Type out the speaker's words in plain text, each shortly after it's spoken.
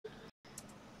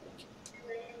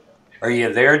Are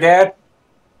you there, Dad?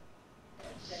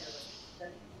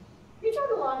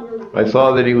 I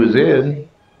saw that he was in.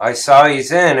 I saw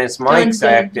he's in. His mic's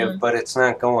active, but it's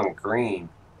not going green.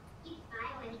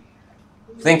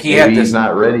 I think he had this. He's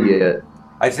not ready yet.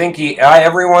 I think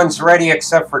everyone's ready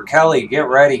except for Kelly. Get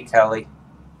ready, Kelly.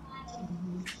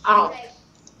 Oh,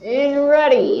 ain't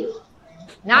ready.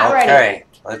 Not ready. Okay,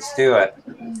 let's do it.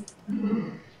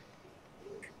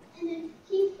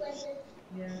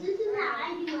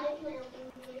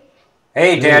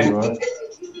 Hey, Dad.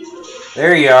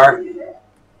 There you are.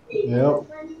 Yep.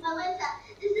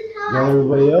 Got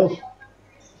everybody else?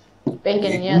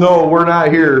 Bacon, yes. No, we're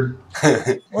not here.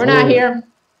 We're not here.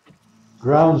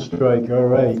 Ground strike, all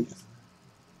right.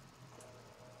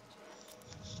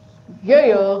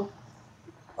 Yeah.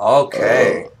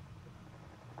 Okay.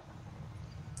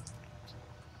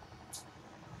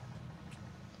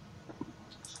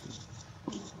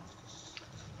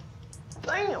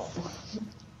 Damn.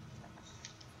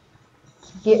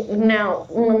 Getting out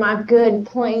one of my good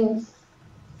planes.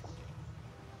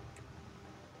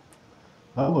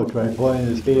 I'm gonna try flying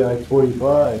this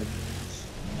KI-45.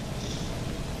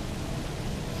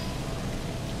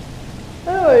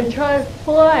 Oh, try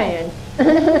flying.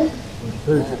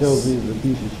 First tells me it's a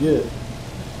piece of shit.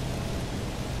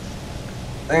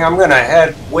 I think I'm gonna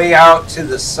head way out to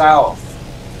the south.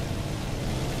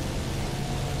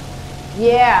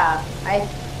 Yeah, I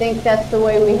think that's the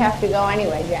way we have to go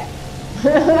anyway, Jack.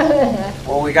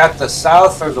 Well, we got the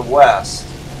south or the west.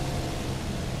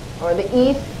 Or the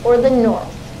east or the north.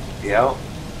 Yeah.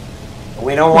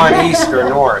 We don't want east or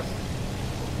north.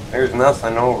 There's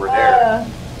nothing over there.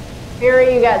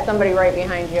 Fury, you got somebody right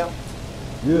behind you.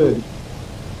 Good.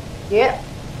 Yep.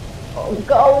 Oh,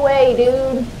 go away,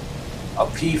 dude. A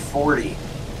P-40.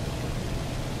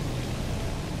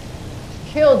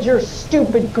 Killed your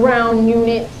stupid ground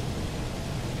unit.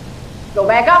 Go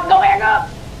back up, go back up.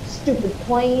 Stupid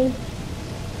plane.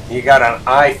 You got an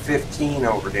I-15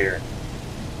 over there.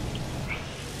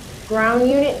 Ground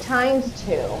unit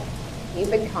 ×2. Keep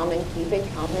it coming, keep it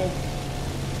coming.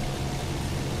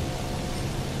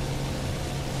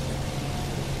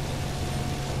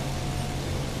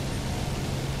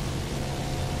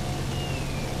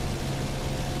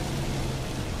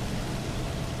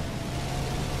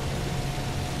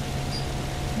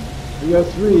 We got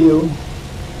 3 of them.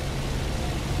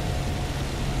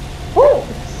 Oh,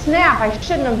 snap, I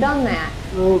shouldn't have done that.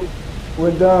 Oh,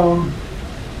 went down.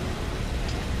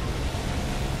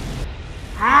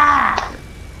 Ah!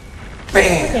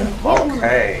 Bam!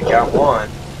 Okay, got one.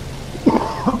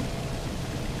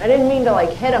 I didn't mean to like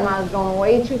hit him, I was going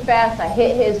way too fast. I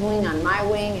hit his wing on my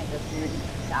wing and just went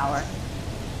sour.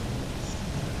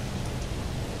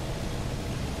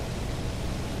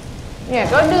 Yeah,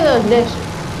 go do those dishes.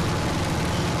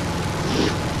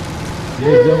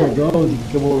 Here's them goes. You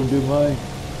can come over and do mine.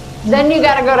 Then you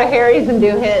gotta go to Harry's and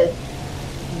do his.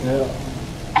 Yeah.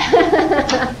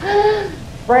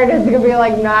 Brandon's gonna be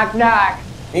like, knock, knock.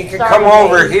 He can come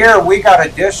over here. We got a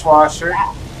dishwasher.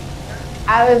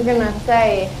 I was gonna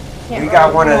say, We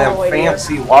got one of them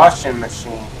fancy washing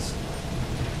machines.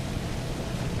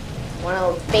 One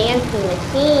of those fancy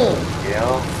machines.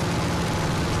 Yeah.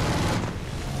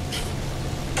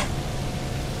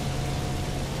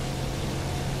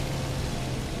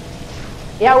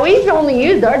 Yeah, we've only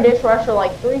used our dishwasher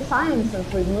like 3 times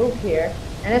since we moved here.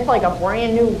 And it's like a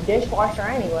brand new dishwasher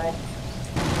anyway.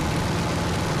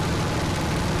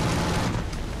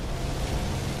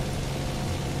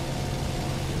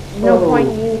 There's no point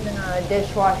in using a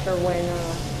dishwasher when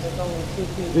there's only 2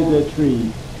 people. Hit that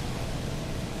tree.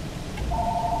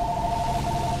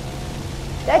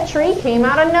 That tree came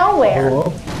out of nowhere.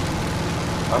 Hello?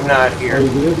 I'm not here. Are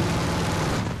you good?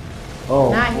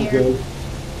 Oh, Not here. okay.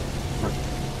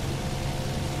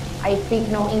 I speak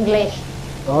no English.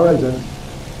 All right then.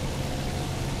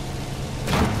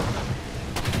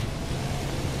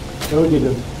 Okay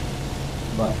then.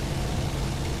 Bye.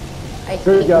 I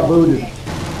Kurt speak got no booted. English.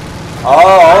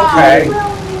 Oh, okay.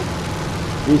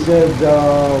 He said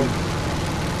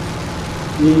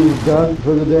he's done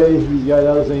for the day. He's got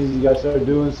other things he's got to start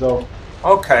doing, so say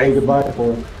Okay. goodbye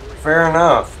for him. Fair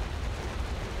enough.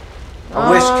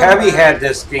 I wish Kevy had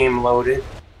this game loaded.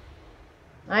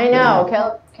 I know.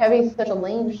 Kevy's such a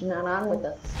lame. She's not on with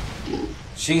us.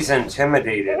 She's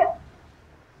intimidated.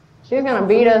 She's gonna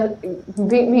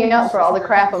beat me up for all the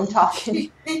crap I'm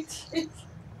talking.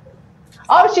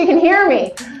 Oh, she can hear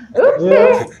me.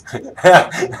 Oopsie.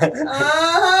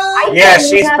 Yeah,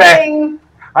 she's back.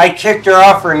 I kicked her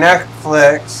off her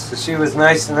Netflix, so she was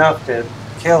nice enough to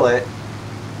kill it.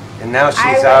 And now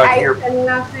she's out here. I said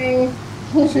nothing.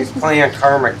 She's playing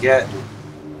Carmageddon.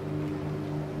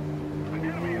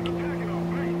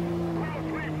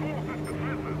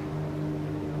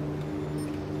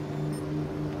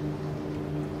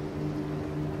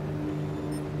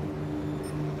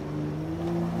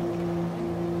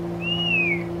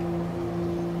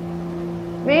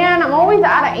 Man, I'm always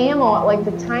out of ammo at like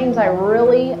the times I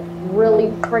really,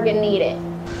 really friggin' need it.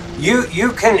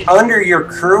 You can, under your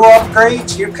crew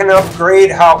upgrades, you can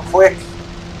upgrade how quick.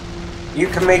 You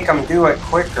can make them do it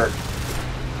quicker.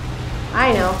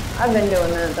 I know. I've been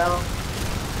doing that though.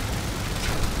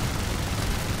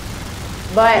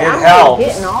 But I'm like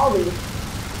getting all these.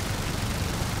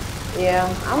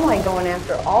 Yeah, I'm like going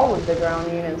after all of the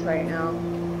ground units right now.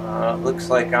 Looks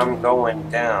like I'm going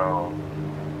down.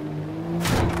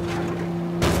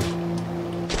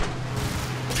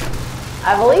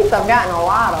 At least I've gotten a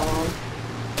lot of them.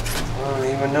 I don't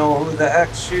even know who the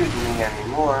heck's shooting me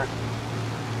anymore.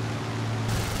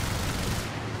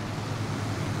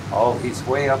 Oh, he's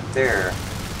way up there.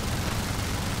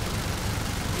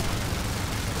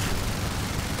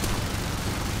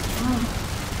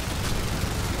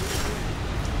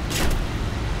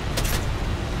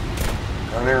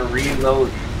 Gonna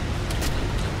reload.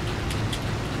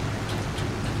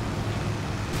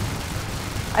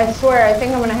 I swear, I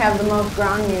think I'm gonna have the most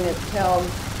ground units killed.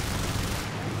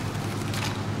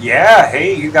 Yeah,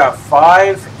 hey, you got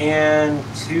 5 and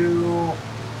 2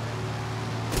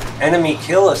 enemy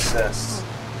kill assists.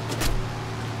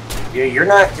 Yeah, you're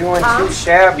not doing too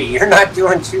shabby. You're not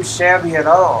doing too shabby at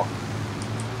all.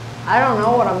 I don't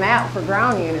know what I'm at for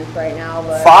ground units right now,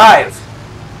 but... 5!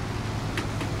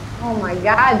 Oh my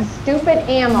god, stupid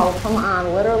ammo. Come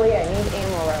on, literally, I need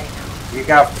ammo right now. You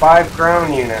got 5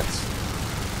 ground units.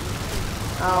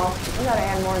 Oh, I gotta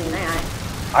add more than that.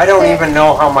 I don't even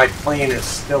know how my plane is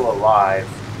still alive.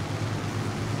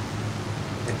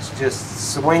 It's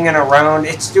just swinging around.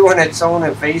 It's doing its own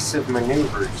evasive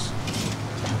maneuvers.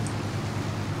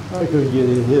 I couldn't get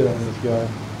a hit on this guy.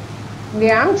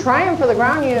 Yeah, I'm trying for the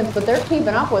ground units, but they're keeping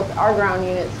up with our ground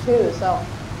units too, so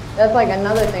that's like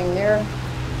another thing. They're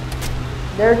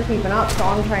keeping up, so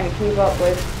I'm trying to keep up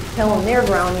with killing their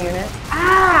ground units.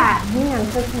 Ah! Man, I'm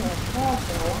touching my cross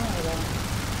in a while ago.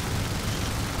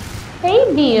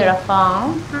 Hey,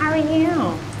 beautiful. How are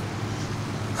you?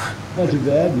 Not too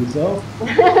bad, yourself?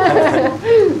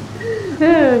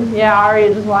 Yeah,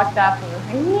 Aria just walked off and was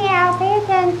like, yeah, pay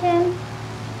attention.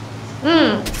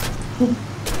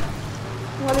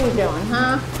 What are you doing,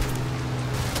 huh?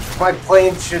 My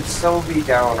plane should so be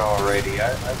down already. I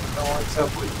don't know what's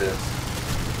up with this.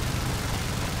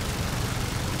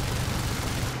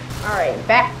 Alright,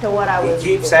 back to what I was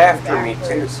He keeps doing. after me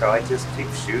too, so I just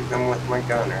keep shooting him with my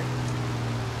gunner.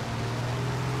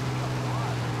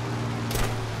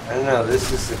 I don't know,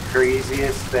 this is the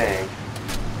craziest thing.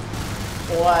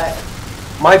 What?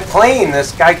 My plane,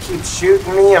 this guy keeps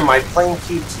shooting me and my plane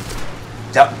keeps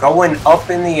going up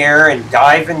in the air and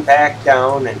diving back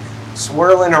down and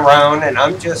swirling around, and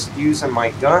I'm just using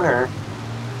my gunner.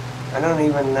 I don't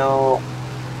even know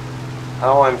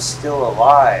how I'm still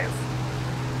alive.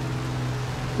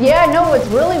 Yeah, no, what's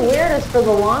really weird is for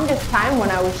the longest time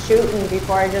when I was shooting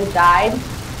before I just died,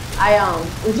 I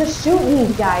was just shooting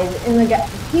these guys and the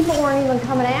people weren't even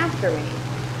coming after me.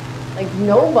 Like,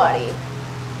 nobody.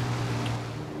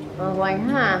 I was like,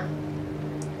 huh.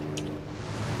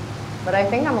 But I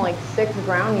think I'm like 6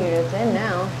 ground units in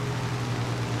now.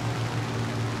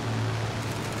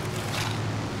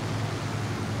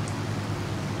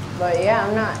 But yeah,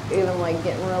 I'm not even like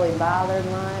getting really bothered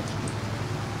much.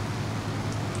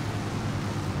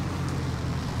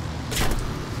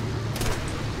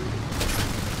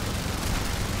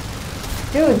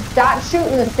 Dude, stop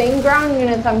shooting the same ground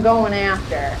units I'm going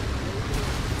after.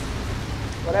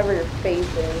 Whatever your face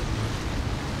is.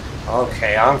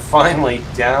 Okay, I'm finally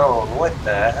down. What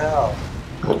the hell?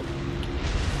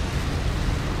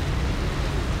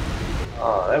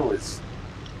 Oh,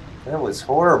 that was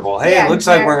horrible. Hey, Yeah, it looks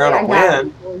like we're gonna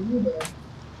win.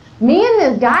 Me and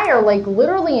this guy are like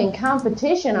literally in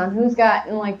competition on who's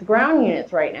got like the ground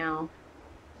units right now.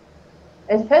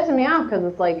 It's pissing me off because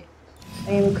it's like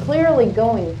I am clearly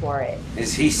going for it.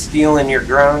 Is he stealing your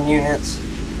ground units?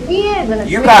 He is, and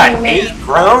it's You got 8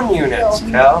 ground units,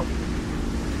 Kel.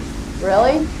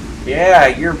 Really? Yeah,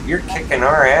 you're kicking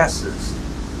our asses.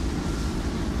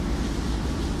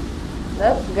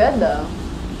 That's good though.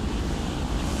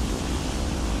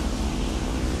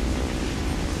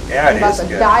 Yeah, I'm about it is to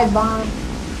good. dive bomb.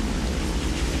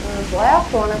 This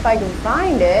last one, if I can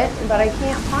find it, but I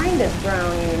can't find its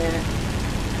ground unit.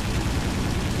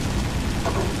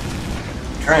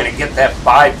 Trying to get that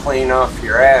biplane off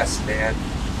your ass, man.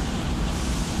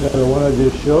 Yeah, the one I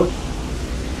just shook?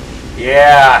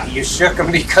 Yeah, you shook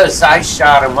him because I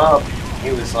shot him up.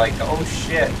 He was like, oh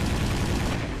shit.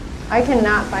 I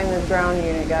cannot find this ground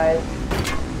unit, guys.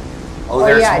 Oh,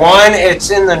 there's one. It's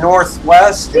in the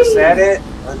northwest. Is that it?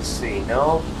 Let's see.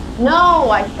 No. No,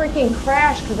 I freaking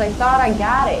crashed because I thought I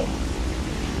got it.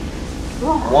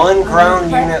 One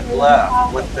ground unit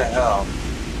left. What the hell?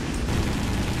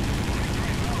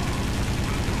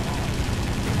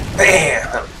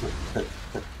 Bam!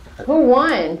 Who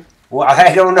won? Well,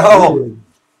 I don't know.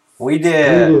 We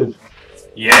did.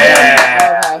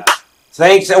 Yeah. Okay.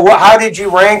 Thanks. How did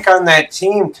you rank on that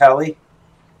team, Kelly?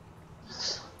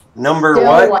 Number Still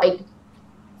what? like,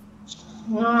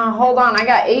 hold on. I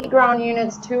got 8 ground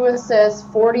units, 2 assists,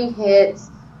 40 hits.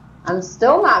 I'm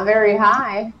still not very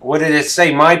high. What did it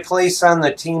say? My place on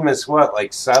the team is what,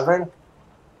 like 7?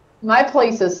 My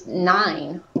place is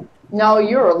 9. No,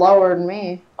 you were lower than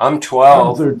me. I'm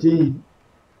 12. I'm 13.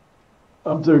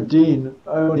 I'm 13. I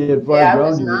only had 5 Yeah, I ground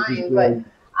was units. 9, but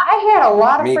I had a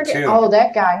lot of Me freaking. too. Oh,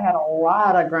 that guy had a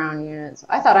lot of ground units.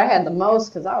 I thought I had the most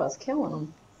because I was killing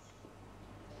them.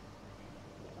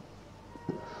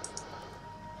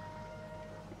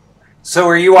 So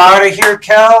are you out of here,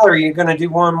 Cal, or are you going to do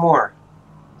one more?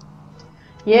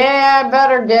 Yeah, I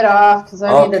better get off because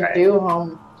I need to Okay. do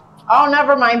home. Oh,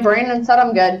 never mind. Brandon said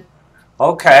I'm good.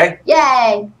 Okay.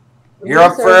 Yay! You're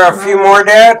up for a few more,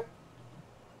 Dad?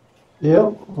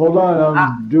 Yep. Hold on.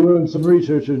 I'm doing some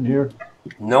research in here.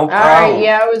 No All problem. right,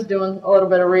 yeah, I was doing a little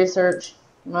bit of research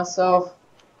myself.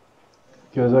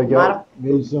 Because I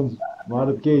made some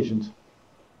modifications.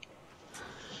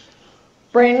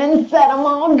 Brandon said I'm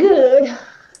all good.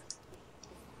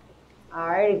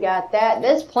 Alrighty, got that.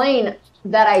 This plane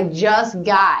that I just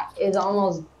got is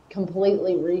almost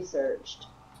completely researched.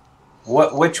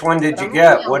 Which one did But you I'm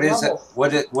get? only What on is it?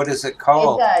 level What is it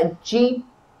called? It's a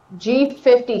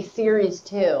G50 Series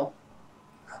 2.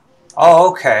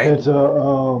 Oh, okay. It's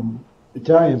a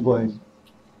Italian plane.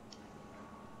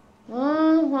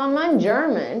 I'm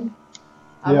German.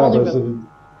 I've Yeah, only but been-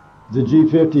 the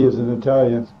G50 is an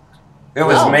Italian. It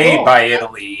was Oh, made cool. by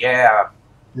Italy, yeah.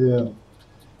 Yeah.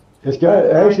 It's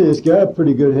got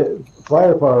pretty good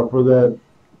firepower for that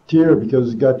tier because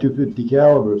it's got 250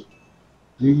 calibers.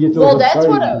 You can get those Well, that's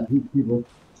what fighters and people.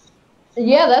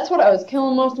 Yeah, that's what I was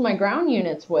killing most of my ground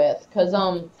units with, because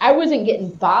I wasn't getting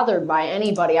bothered by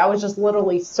anybody. I was just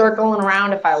literally circling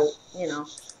around if I, Yeah.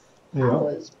 I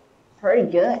was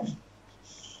pretty good.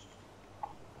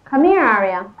 Come here,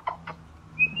 Aria.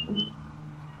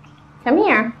 Come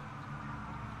here.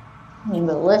 You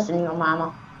better listen to your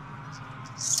mama.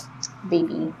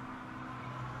 Baby.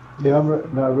 Yeah,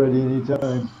 I'm not ready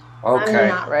anytime. Okay. I'm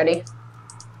not ready.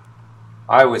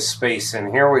 I was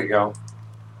spacing. Here we go.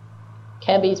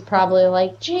 Kebby's probably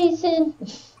like, Jason.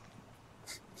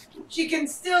 She can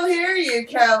still hear you,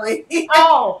 Kelly.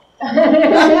 Oh.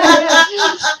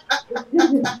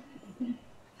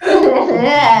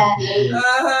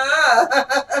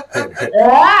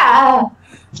 Ah, about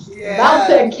Yeah.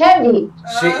 the Kebby.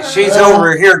 She's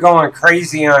over here going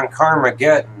crazy on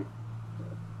Carmageddon.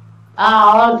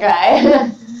 Oh,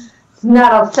 okay.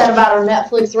 Not upset about her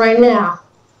Netflix right now.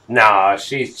 No,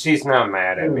 she's not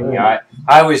mad at me.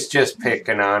 I was just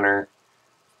picking on her.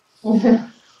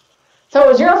 So it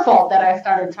was your fault that I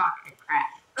started talking crap.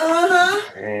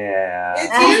 Yeah.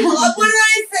 It's usually, what did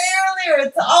I say earlier?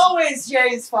 It's always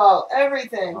Jay's fault.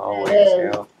 Everything. Always, It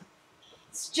is. yeah.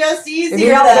 It's just If easier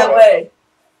you that don't- way.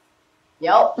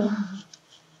 Yep.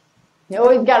 You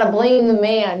always gotta blame the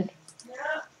man.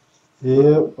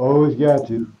 Yep, always got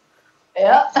to.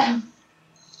 Yep.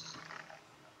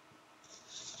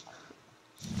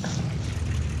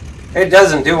 It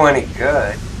doesn't do any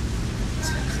good.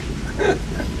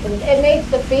 It makes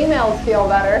the females feel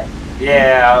better.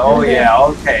 Yeah, oh yeah,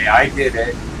 okay, I did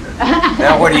it.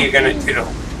 Now what are you gonna do?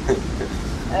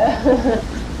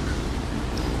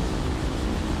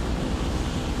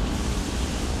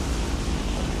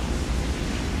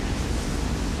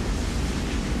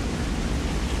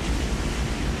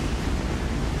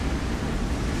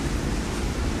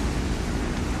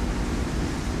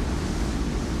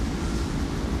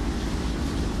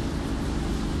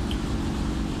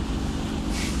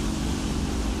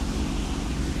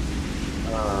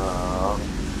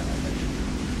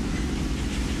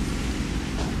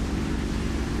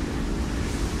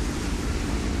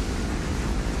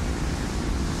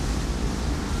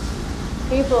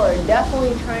 People are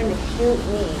definitely trying to shoot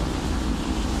me.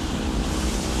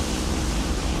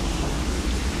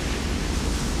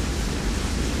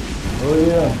 Oh,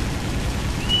 yeah.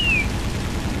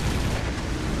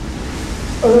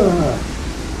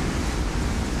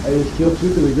 I just killed 2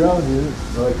 of the ground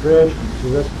units, but I crashed them, so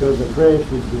that's because I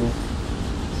crashed into them.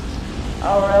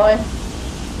 Oh, really?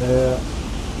 Yeah.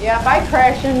 Yeah, if I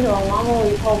crash into them, I'm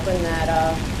always hoping that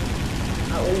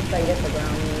at least I get the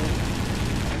ground unit.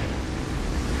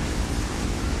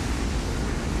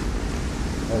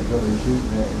 That's what they're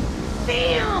shooting at you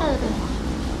Damn!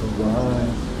 from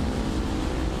behind.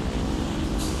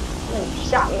 You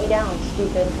shot me down,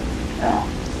 stupid. Ugh.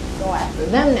 Go after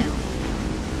them now.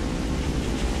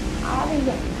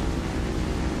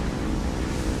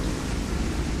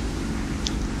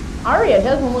 Aria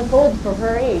doesn't look old for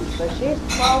her age, but she's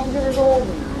 12 years old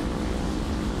now.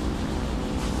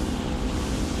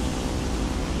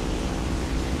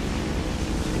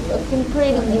 Looking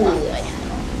pretty good.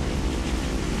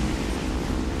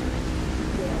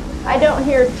 I don't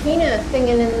hear Tina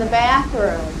singing in the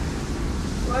bathroom.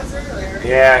 Was earlier.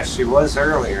 Yeah, she was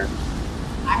earlier.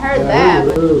 I heard Yeah,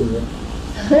 that. earlier.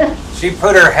 She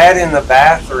put her head in the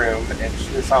bathroom and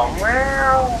she was all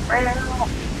meow, meow.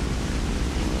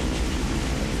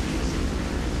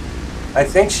 I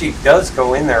think she does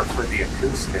go in there for the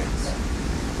acoustics.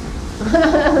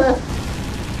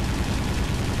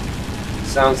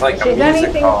 Sounds like a She's music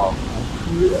anything- hall.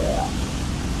 Yeah.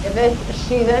 If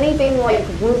she's anything like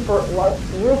Rupert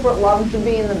loves to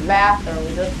be in the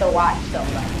bathroom just to watch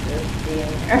somebody just be in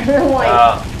there. I'm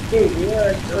like, dude, you're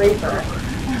a creeper.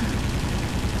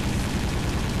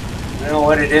 You know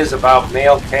what it is about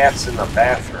male cats in the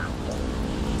bathroom?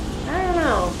 I don't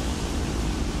know.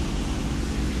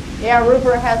 Yeah,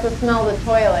 Rupert has to smell the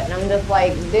toilet, and I'm just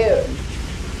like, dude,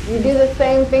 you do the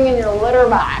same thing in your litter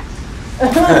box.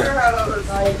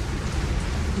 Like,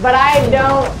 but I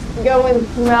don't go and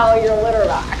smell your litter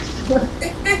box.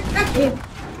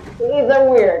 He's a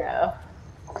weirdo.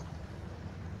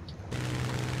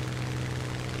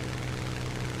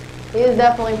 He is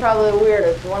definitely probably the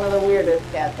weirdest, one of the weirdest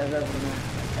cats I've ever met.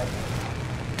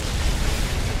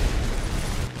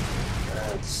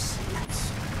 That's-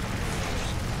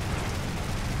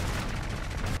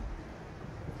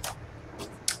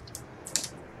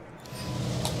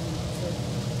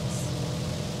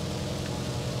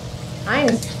 I'm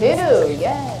 2,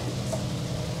 yes.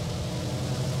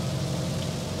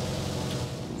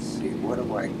 Let's see, what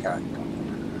do I got going?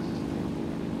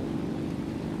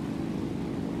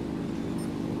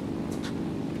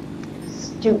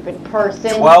 Stupid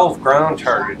person. 12 ground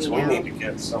targets. We need to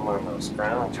get some on those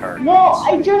ground targets. Well,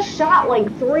 I just shot like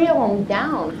 3 of them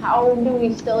down. How do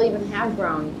we still even have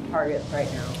ground targets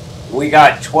right now? We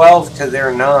got 12 to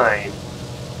their 9.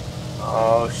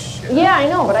 Oh, shit. Yeah, I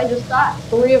know, but I just got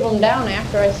 3 of them down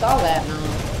after I saw that now.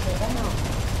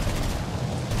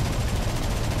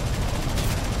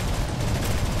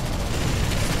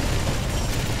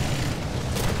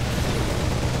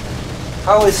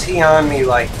 How is he on me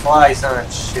like flies on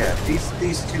shit?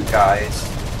 These two guys.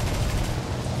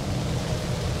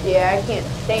 Yeah, I can't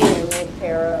stand him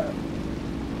mid-pair up.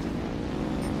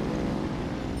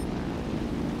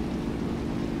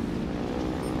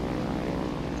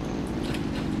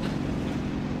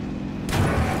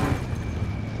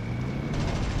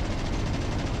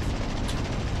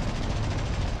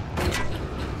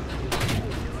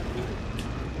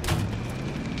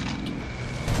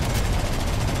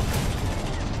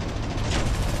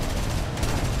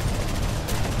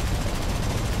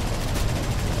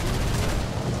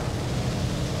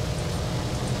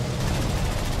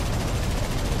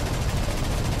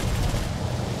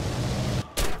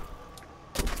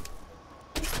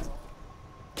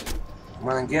 Come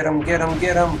on, get him, get him,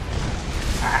 get him.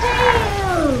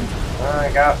 Damn!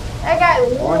 I got That guy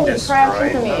one literally crashed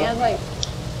into destroyed, me. huh? I was like,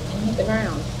 and hit the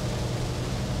ground.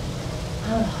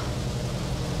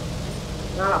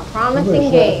 Not a promising Somebody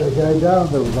shot game. that guy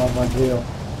down that was on my tail.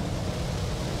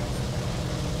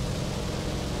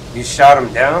 You shot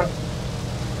him down?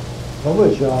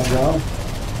 Somebody shot him down.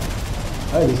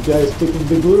 Hey, this guy's sticking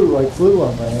the glue like glue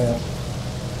on my ass.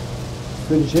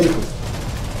 Couldn't shake it.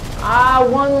 Ah,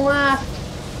 1 left.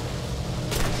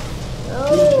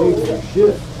 Couldn't shake No. it.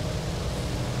 Shit.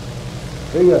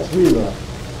 They got 3 left.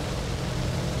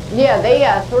 Yeah, they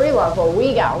got 3 left, but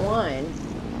we got 1.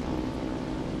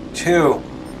 2.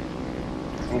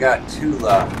 I got 2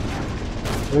 left.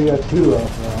 We got 2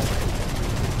 left now.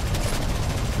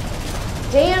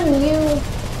 Damn you.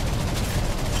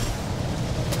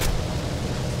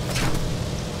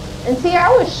 And see, I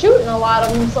was shooting a lot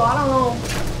of them, so I don't know.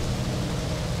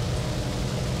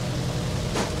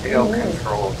 Tail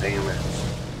control damage.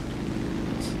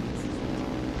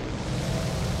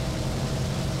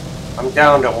 I'm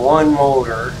down to 1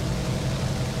 motor.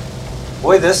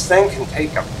 Boy, this thing can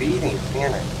take a beating,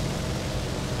 can it?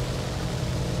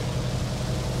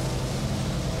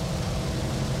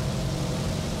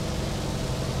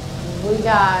 We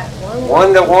got 1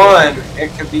 1 to 1.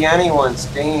 It could be anyone's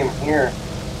game here.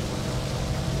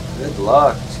 Good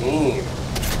luck, team.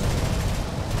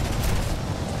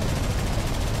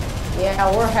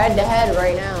 Yeah, we're head to head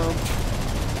right now.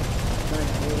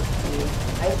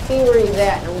 I see where he's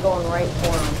at, and I'm going right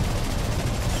for him.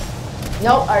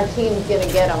 Nope, our team's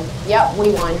gonna get him. Yep,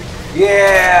 we won.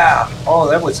 Yeah! Oh,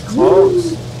 that was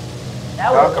close.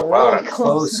 That Talk was about really a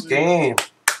close game.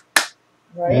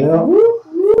 Right? Yeah. Whoop,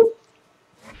 whoop.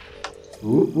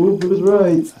 Whoop, whoop was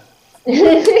right.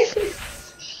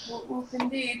 Woof, woof,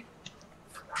 indeed.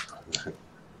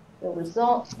 The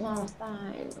results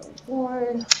modified.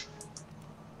 Reward.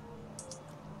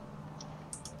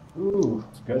 Ooh,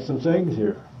 got some things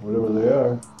here, whatever they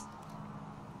are.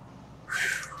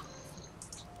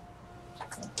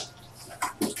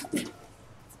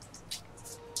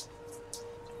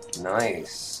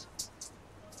 Nice.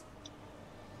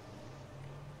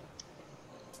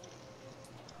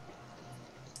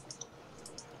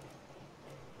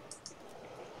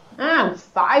 Ah,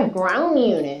 5 ground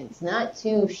units. Not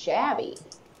too shabby.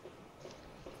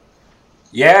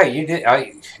 Yeah, you did.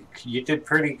 You did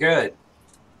pretty good.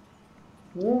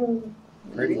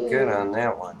 Pretty Yeah. good on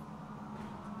that one.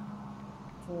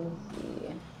 Let's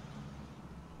see.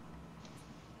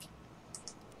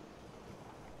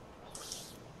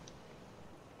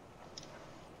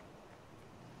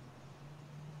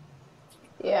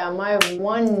 Yeah, my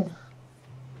one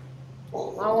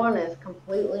is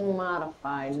completely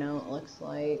modified now, it looks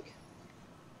like.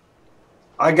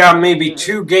 I got maybe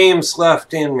 2 games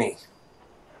left in me.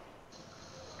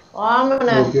 Well, I'm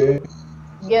gonna Okay.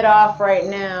 get off right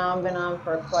now. I've been on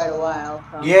for quite a while.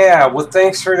 So. Yeah, well,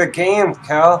 thanks for the game,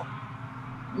 Cal.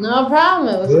 No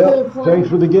problem. It was Yep, cool. thanks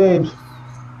for the games.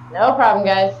 No problem,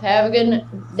 guys. Have a good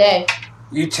day.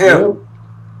 You too.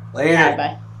 Yep. Later.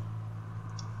 Bye.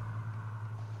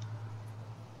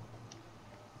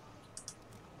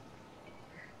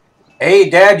 Hey,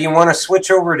 Dad, you want to switch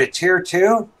over to Tier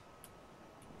 2?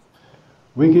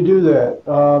 We could do that.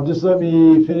 Just let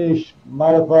me finish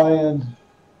modifying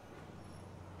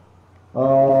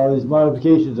these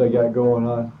modifications I got going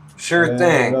on. Sure and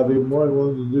thing. I'll be more than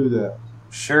willing to do that.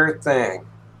 Sure thing.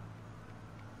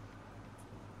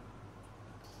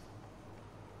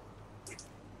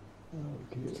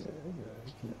 Okay, I got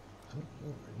something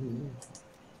over here.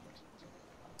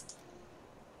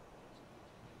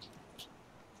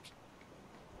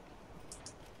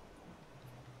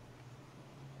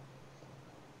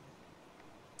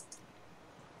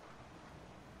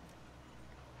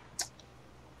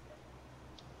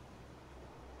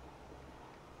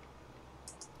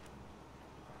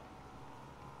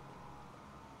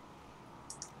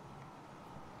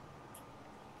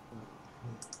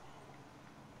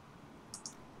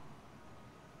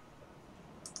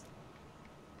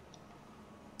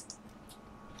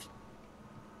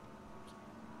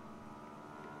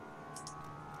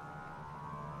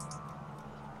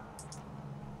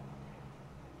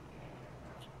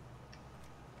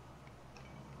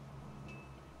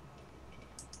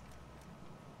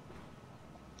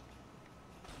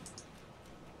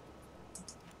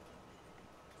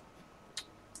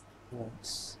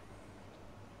 Let's...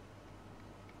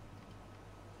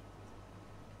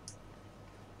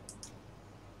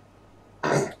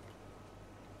 Oh,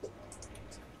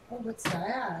 what's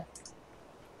that?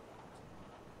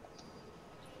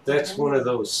 That's one of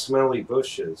those smelly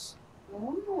bushes.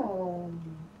 Oh.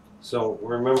 So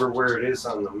remember where it is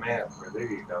on the map. There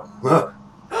you go.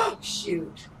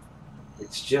 Shoot.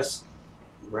 It's just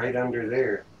right under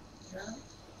there. Yeah.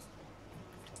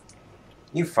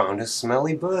 You found a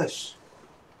smelly bush.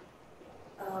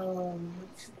 Um.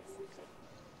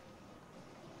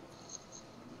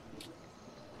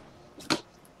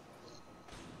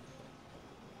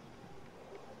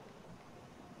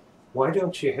 Why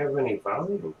don't you have any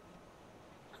volume?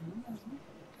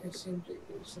 I seem to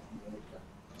do something like that.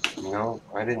 No,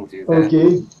 I didn't do that.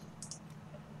 Okay.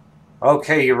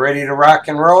 Okay, you ready to rock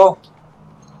and roll?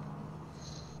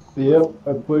 Yep,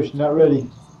 I pushed, not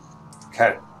ready.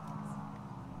 Okay.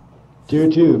 Tier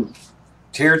 2.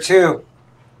 Tier 2.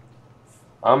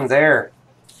 I'm there.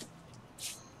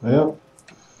 Yep.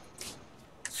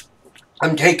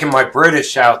 I'm taking my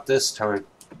British out this time.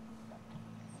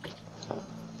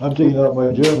 I'm taking out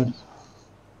my German.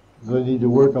 I need to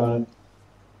work on it.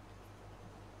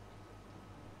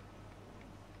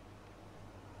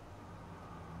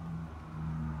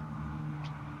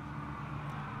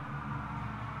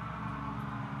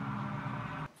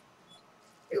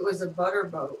 It was a butter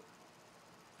boat.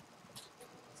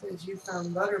 Says you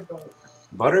found butter boat.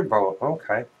 Butterboat,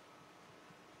 okay.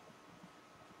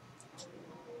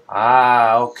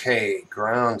 Ah, okay.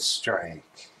 Ground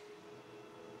strike.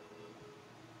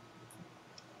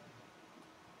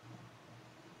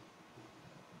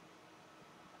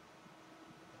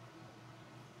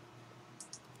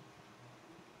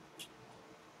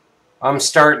 I'm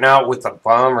starting out with a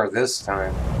bomber this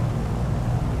time.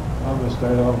 I'm gonna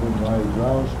start off with my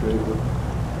ground scraper.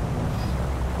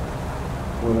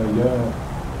 What I got,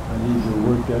 I need to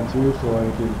work that through so I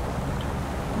can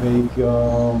make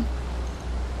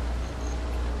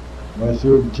my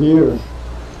third tier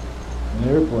in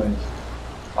airplanes.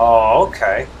 Oh,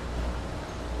 okay.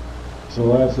 So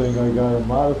last thing I got to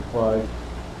modify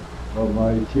of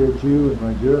my tier 2 and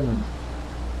my Germans.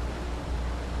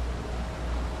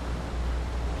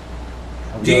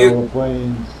 I've Do got you- all the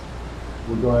planes.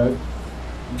 Well, go ahead.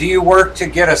 Do you work to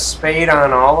get a spade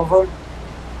on all of them?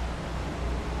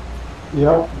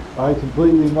 Yep, I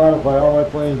completely modify all my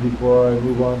planes before I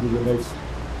move on to the next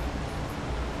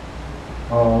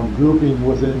grouping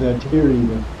within that tier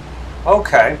even.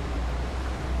 Okay.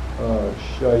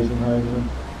 Scheisenheimer.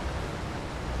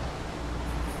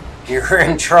 You're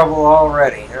in trouble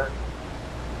already, huh?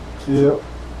 Yep.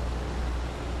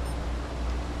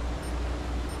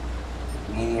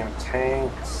 Medium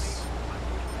tanks.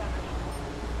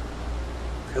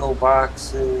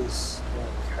 Pillboxes.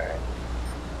 Okay.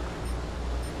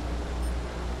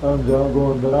 I'm down,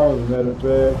 going down, as a matter of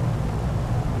fact.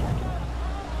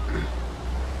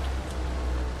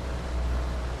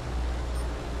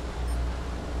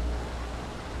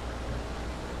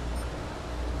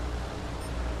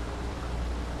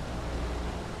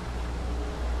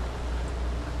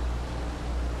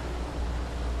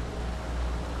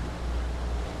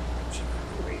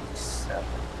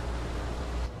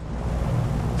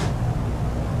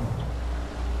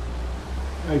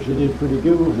 Actually did pretty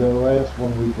good with that last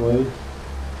one we played.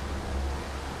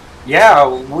 Yeah,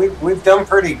 we've done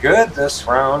pretty good this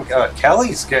round.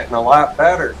 Kelly's getting a lot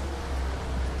better.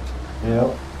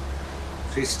 Yep.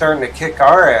 She's starting to kick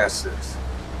our asses.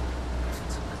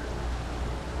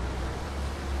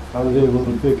 I was able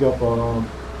to pick up a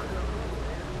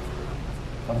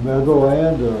medal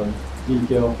and a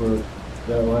decal for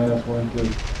that last one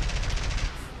because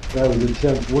that was the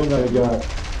 10th win I got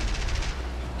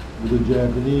with the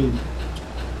Japanese.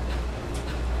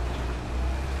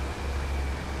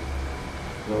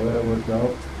 So that worked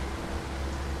out.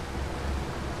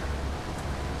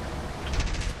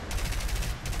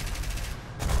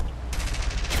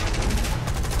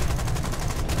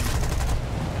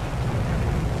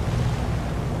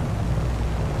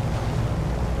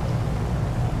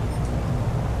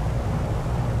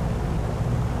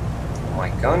 My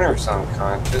gunner's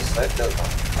unconscious. That doesn't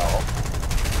help.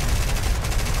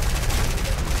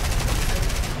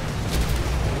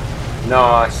 No,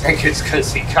 I think it's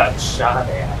because he got shot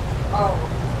at. Oh.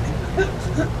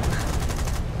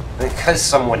 Because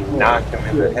someone knocked him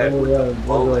in the head with a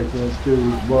bullet. I can't steer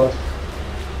this bus.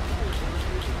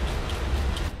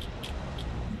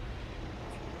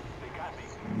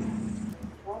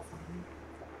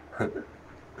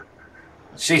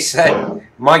 She said,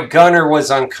 my gunner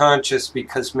was unconscious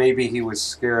because maybe he was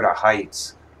scared of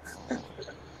heights.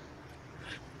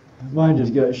 Mine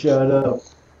just got shot up.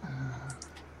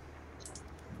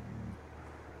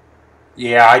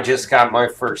 Yeah, I just got my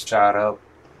first shot up.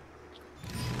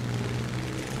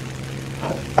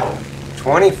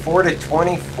 24 to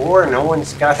 24, no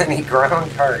one's got any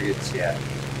ground targets yet.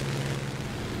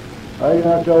 I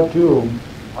knocked out 2 of them.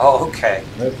 Oh, okay.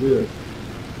 That's it.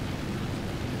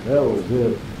 That was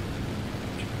it.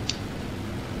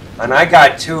 And I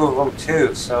got 2 of them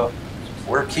too, so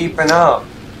we're keeping up.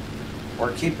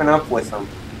 We're keeping up with them.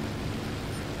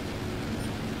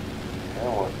 That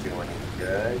won't do any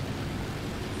good.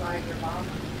 Flying your bomb.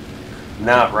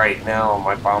 Not right now.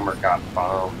 My bomber got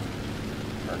bombed.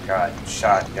 Or got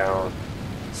shot down.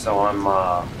 So I'm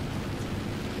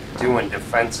doing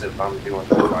defensive. I'm doing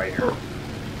the fighter.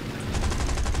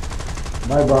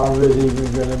 My bomber isn't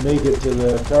even going to make it to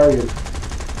the target.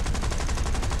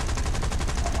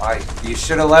 You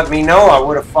should have let me know. I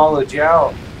would have followed you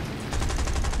out.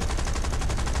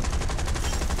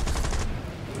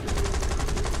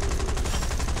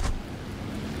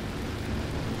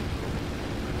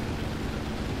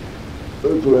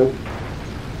 That's right.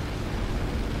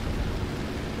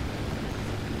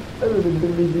 I don't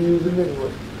even need to use them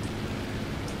anyway.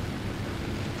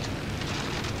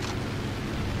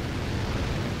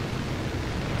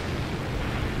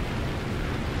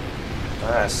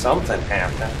 Something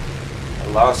happened. I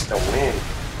lost a wing.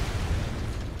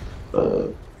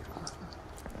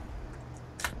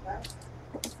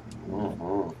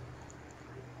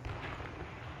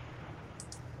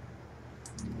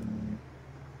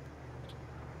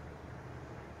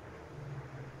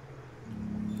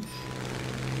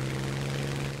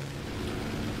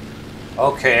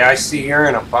 Okay, I see you're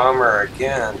in a bomber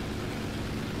again.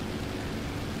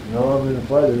 No, I'm in a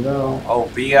fighter now.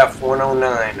 Oh, BF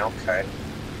 109. Okay.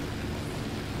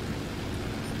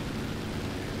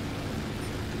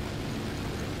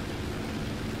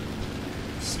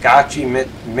 Scotchy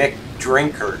Mick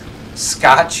Drinker.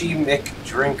 Scotchy Mick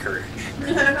Drinker.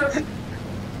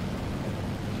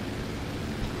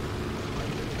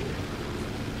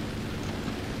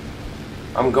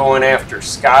 I'm going after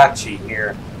Scotchy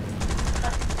here.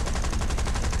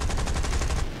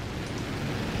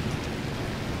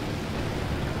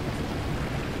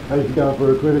 He's gone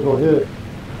for a critical hit.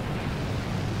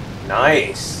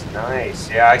 Nice, nice.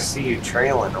 Yeah, I see you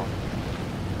trailing him.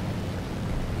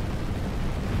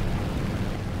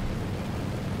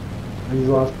 He's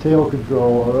lost tail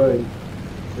control, alright.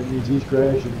 That means he's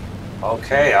crashing.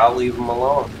 Okay, I'll leave him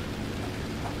alone.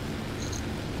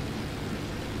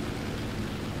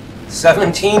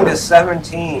 17 to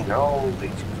 17.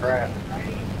 Holy crap.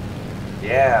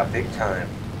 Yeah, big time.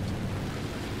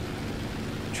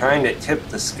 Trying to tip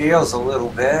the scales a little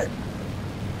bit.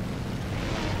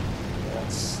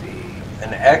 Let's see.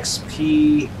 An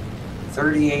XP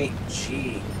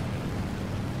 38G.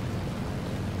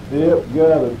 Yep,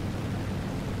 got it.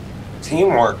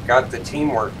 Teamwork. Got the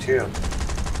teamwork too.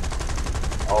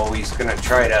 Oh, he's gonna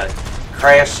try to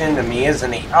crash into me,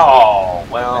 isn't he? Oh,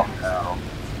 well, no.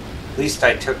 At least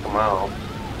I took him out.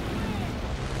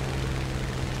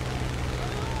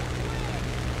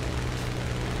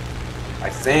 I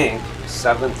think.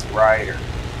 7th rider.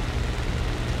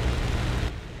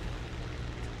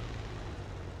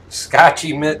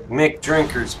 Scotchy Mick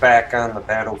Drinker's back on the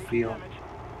battlefield.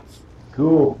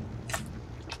 Cool.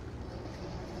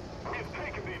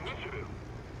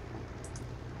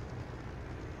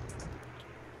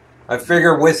 I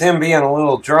figure with him being a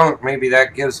little drunk, maybe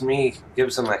that gives him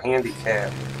a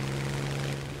handicap.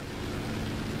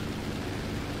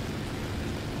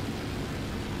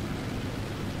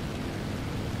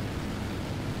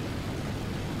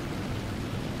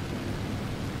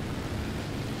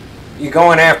 You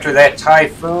going after that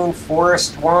Typhoon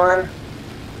Forest one?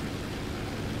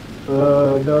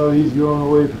 No, he's going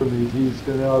away from me. He's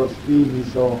gonna outspeed me,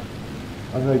 so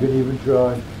I'm not gonna even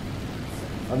try.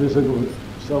 I'm just looking for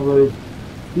somebody.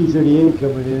 P-38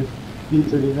 coming in.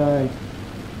 P-39.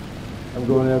 I'm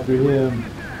going after him.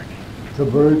 To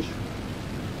Birch.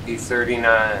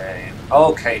 P-39.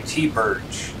 Okay,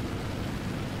 T-Birch.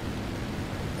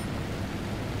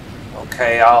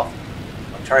 Okay, I'll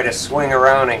try to swing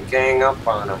around and gang up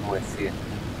on him with you.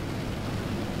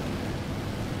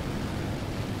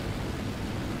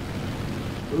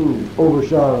 Ooh,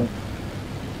 overshot him.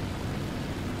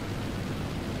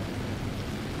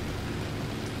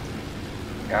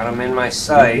 Got him in my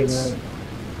sights.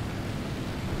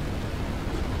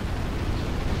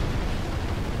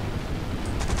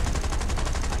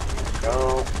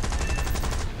 Go.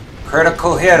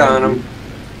 Critical hit on him.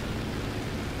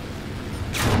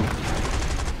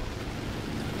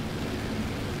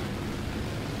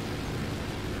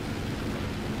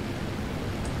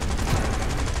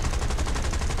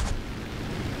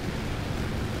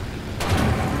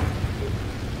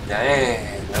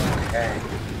 Dang, okay.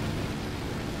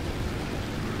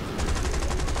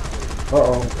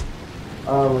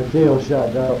 Uh-oh. My tail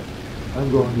shot out. I'm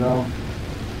going down.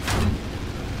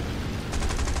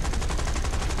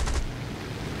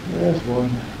 There's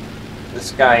one.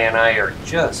 This guy and I are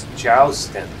just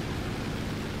jousting.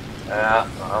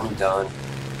 I'm done.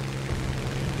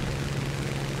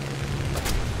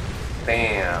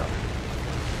 Bam.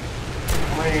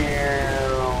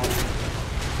 Meow.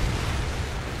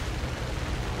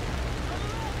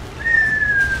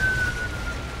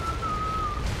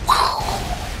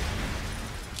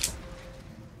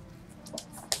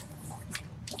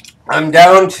 I'm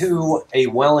down to a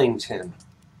Wellington.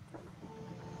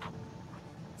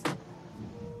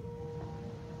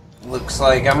 Looks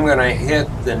like I'm gonna hit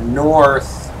the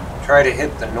north, try to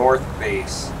hit the north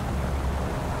base.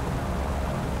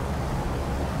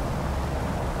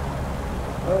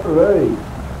 Alright.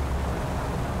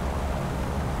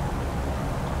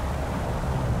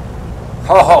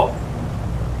 Oh!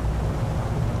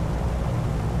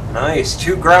 Nice.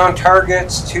 2 ground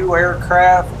targets, 2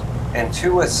 aircraft, and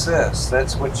 2 assists.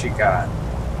 That's what you got.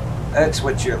 That's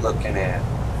what you're looking at.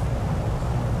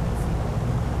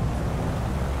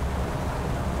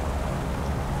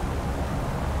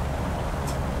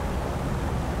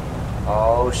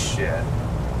 Oh shit.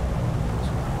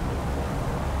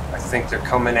 I think they're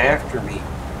coming after me.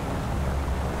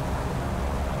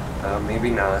 Maybe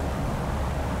not.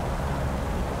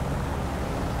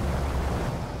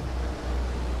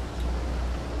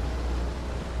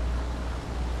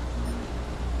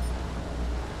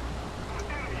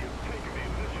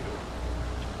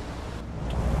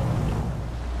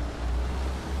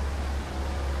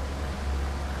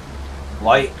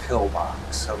 Light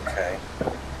pillbox, okay.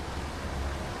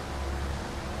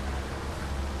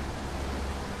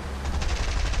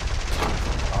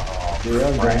 Oh, Yeah,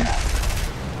 I'm crap. done.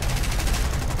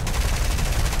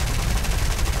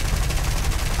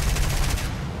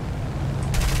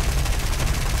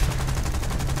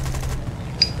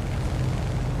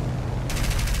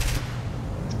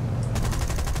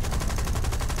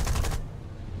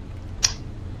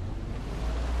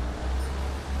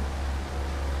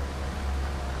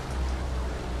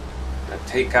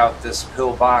 Take out this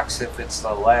pillbox if it's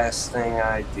the last thing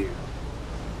I do.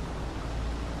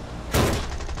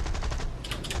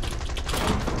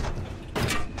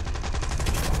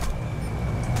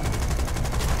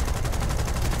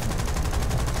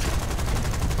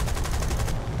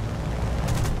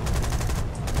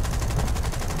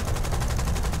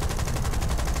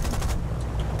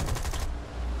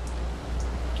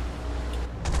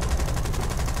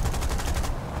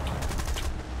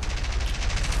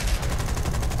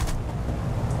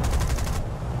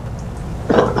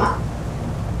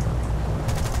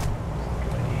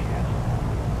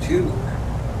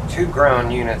 Two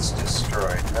ground units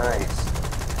destroyed. Nice.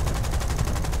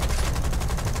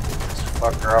 This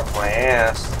fucker up my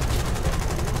ass.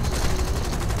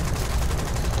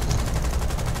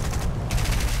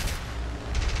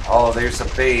 Oh, there's a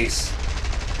base.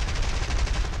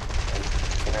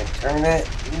 Can I turn it?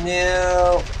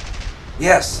 No.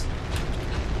 Yes.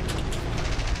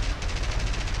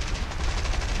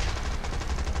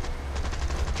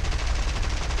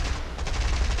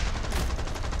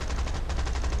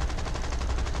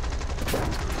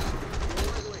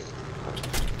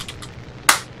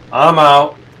 I'm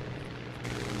out.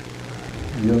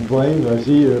 You done playing? I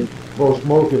see you both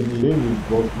smoking. The Indians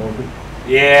both smoking.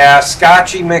 Yeah,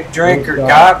 Scotchy McDrinker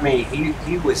got me.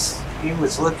 He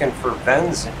was looking for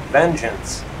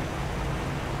vengeance.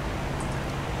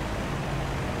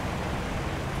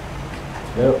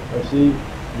 Yep, I see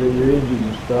that your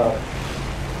engines are stopped.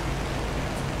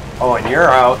 Oh, and you're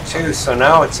out too, so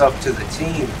now it's up to the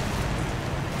team.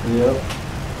 Yep.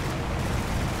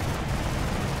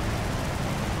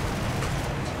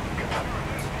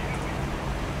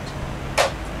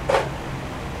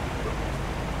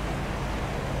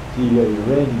 See, you got your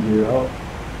landing gear out.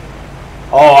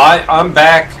 Oh, I'm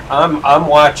back. I'm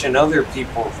watching other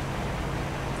people.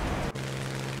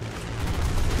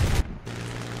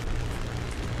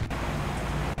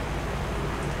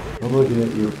 I'm looking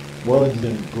at your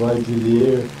Wellington glide through the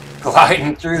air.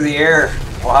 Gliding through the air.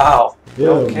 Wow. Yeah,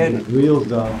 No with kidding. the wheels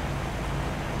down.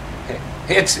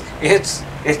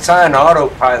 It's on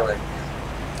autopilot.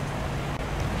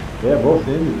 Yeah, both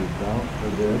engines are down.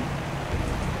 They're dead.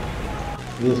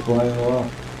 Just flying along.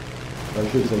 I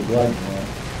should say gliding along.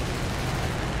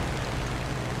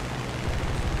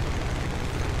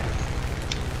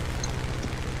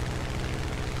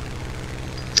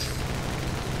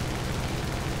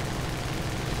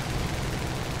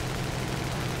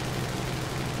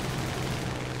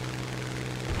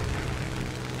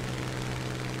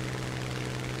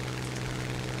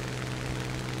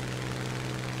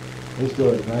 They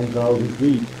still at 9,000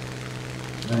 feet.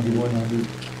 9,100.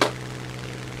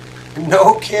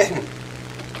 No kidding.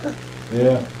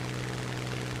 Yeah,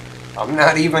 I'm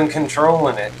not even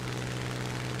controlling it.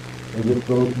 they just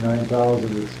broke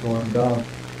 9,000. It's going down.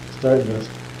 Starting to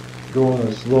go in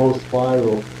a slow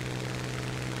spiral.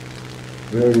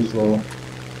 Very slow.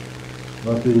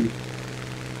 Must be.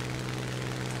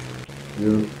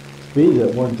 Your speed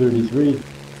at 133.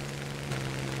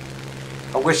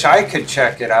 I wish I could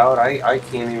check it out. I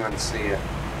can't even see it.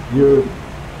 Your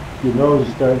nose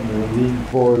is starting to lean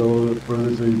forward a little bit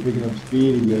further, so you're picking up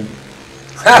speed again.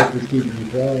 That's what's keeping you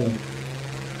flying.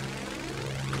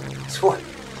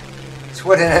 It's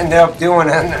what it ended up doing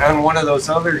on one of those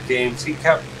other games. He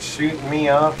kept shooting me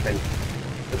up, and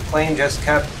the plane just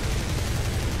kept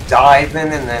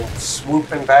diving and then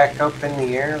swooping back up in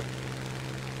the air.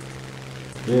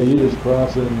 Yeah, you just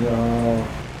crossed 8,000.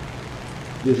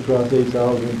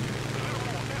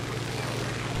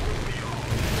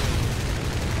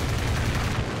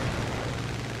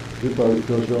 You're probably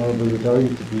still showing up as a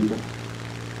target to people.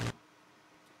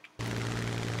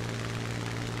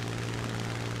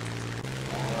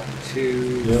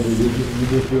 Two. Yeah, but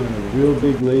you're just doing a real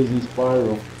big lazy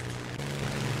spiral.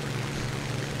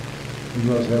 You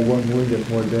must have one wing that's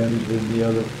more damaged than the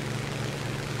other.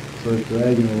 So it's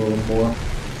dragging a little more.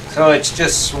 So it's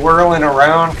just swirling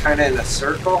around kind of in a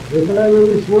circle? It's not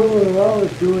really swirling around,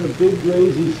 it's doing a big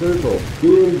lazy circle.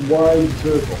 Big wide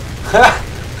circle.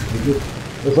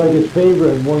 It's like it's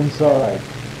favoring one side,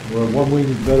 where one wing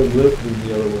is better lift than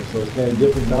the other one, so it's kind of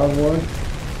dipping down one,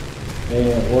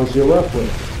 and or it's your left wing,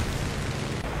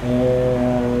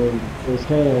 and it's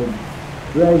kind of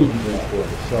dragging you that way.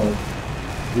 So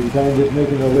you're kind of just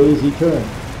making a lazy turn.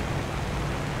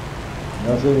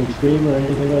 Nothing extreme or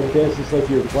anything like that. It's just like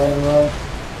you're flying around,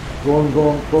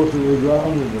 going closer to the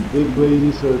ground in a big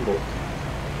lazy circle,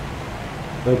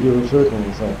 like you were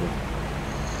circling something.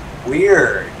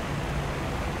 Weird.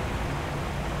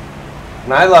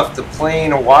 And I left the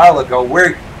plane a while ago.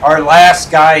 Our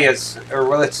last guy is, or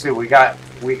let's see, we got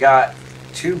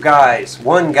two guys,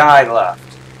 one guy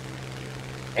left,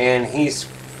 and he's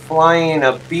flying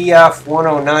a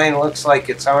BF-109. Looks like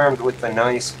it's armed with a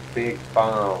nice big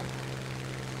bomb.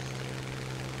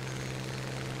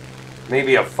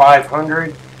 Maybe a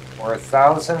 500 or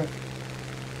 1,000.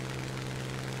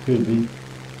 Could be.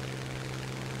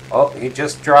 Oh, he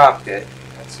just dropped it.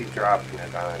 What's he dropping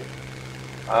it on?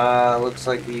 Looks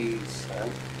like he's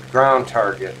ground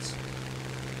targets.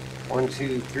 1,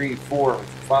 2, 3, 4,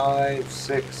 5,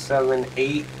 6, 7,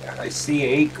 8. I see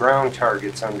 8 ground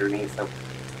targets underneath him.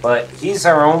 But he's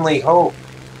our only hope.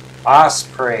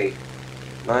 Osprey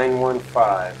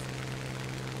 915.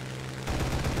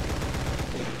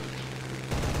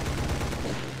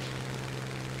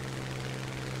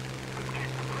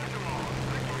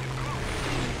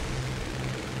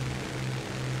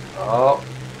 Oh.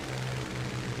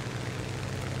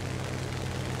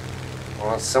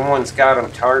 Well, someone's got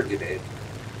him targeted.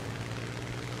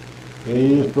 Yeah,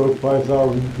 you just broke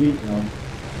 5,000 feet now.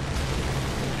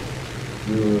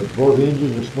 Both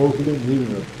engines are smoking it,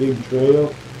 leaving a big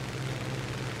trail.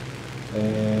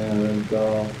 And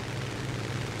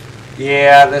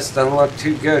yeah, this doesn't look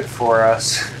too good for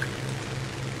us.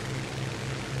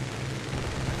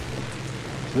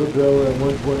 still traveling at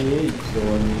 128, so I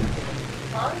mean,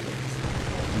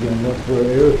 you get enough for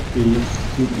airspeed.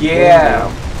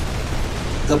 Yeah.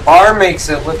 The bar makes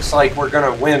it looks like we're going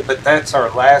to win, but that's our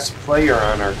last player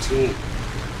on our team.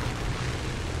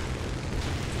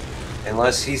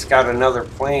 Unless he's got another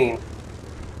plane.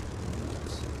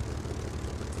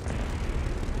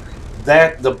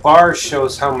 The bar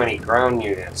shows how many ground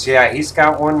units. Yeah, he's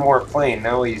got one more plane.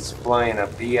 Now he's flying a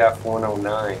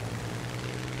BF-109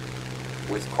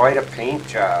 with quite a paint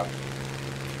job.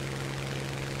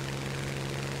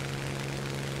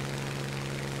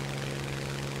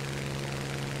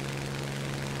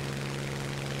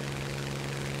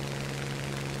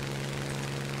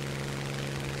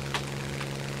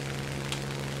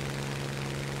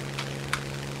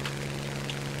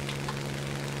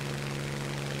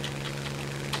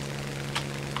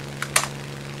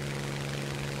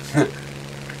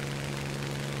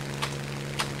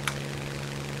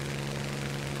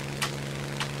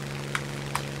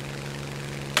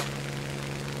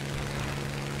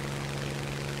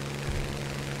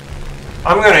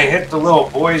 I'm going to hit the little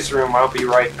boys' room. I'll be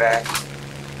right back.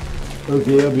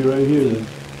 Okay, I'll be right here then.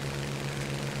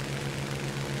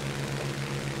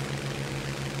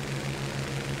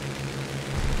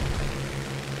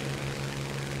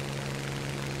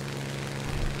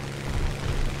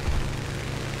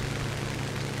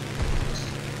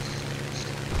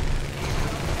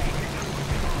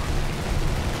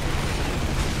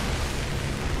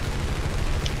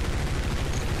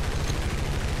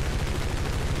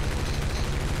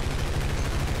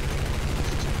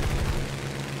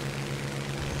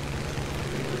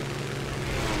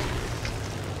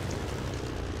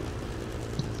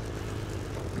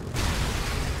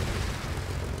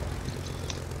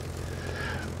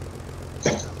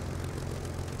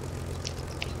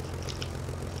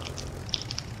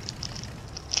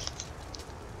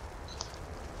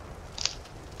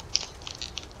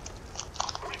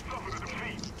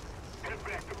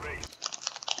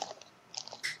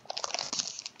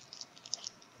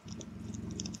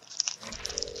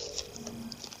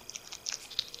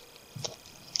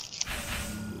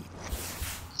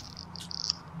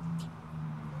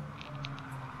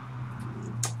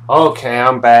 Okay,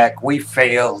 I'm back. We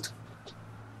failed.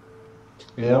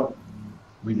 Yep,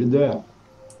 we did that.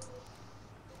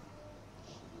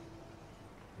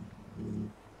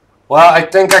 Well, I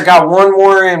think I got one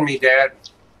more in me, Dad.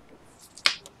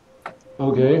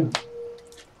 Okay.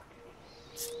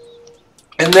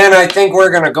 And then I think we're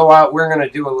going to go out. We're going to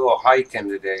do a little hiking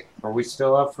today. Are we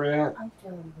still up for that?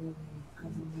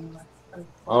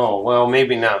 Oh, well,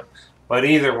 maybe not. But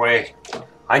either way,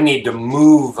 I need to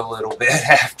move a little bit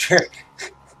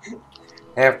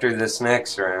after this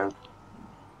next round.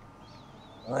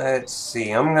 Let's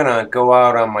see. I'm going to go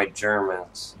out on my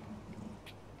Germans.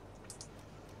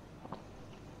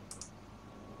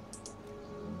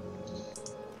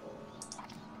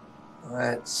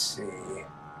 Let's see.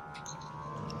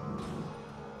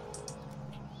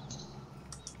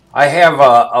 I have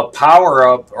a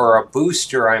power-up, or a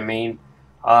booster, I mean.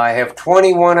 I have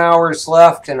 21 hours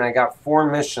left, and I got 4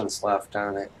 missions left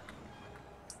on it.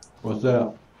 What's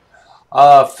that?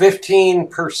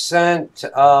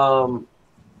 15%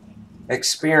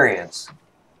 experience.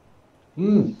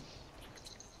 Hmm.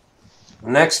 The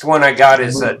next one I got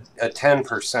is a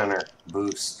 10%er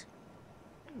boost.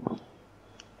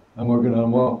 I'm working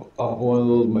on off one of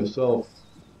those myself.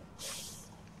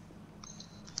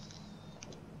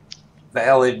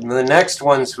 Valid. The next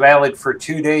one's valid for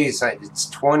 2 days. It's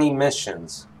 20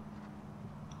 missions.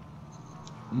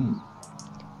 Hmm.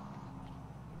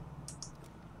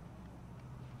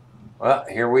 Well,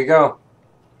 here we go.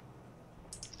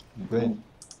 Okay.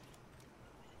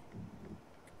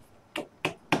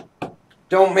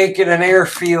 Don't make it an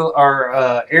airfield or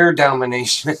air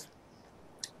domination.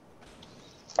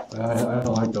 I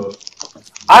don't like those.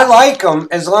 I like them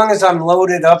as long as I'm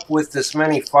loaded up with this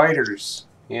many fighters,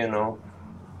 you know.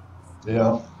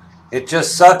 Yeah. It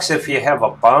just sucks if you have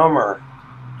a bomber.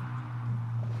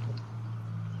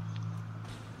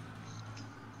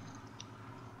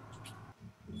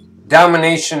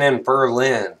 Domination in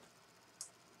Berlin.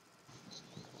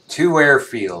 2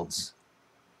 airfields.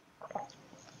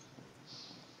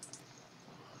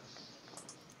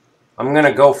 I'm going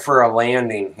to go for a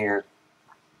landing here.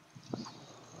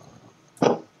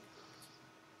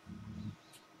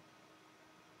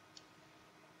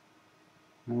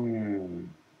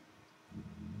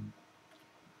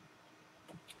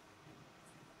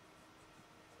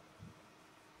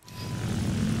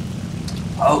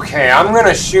 Okay, I'm going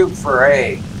to shoot for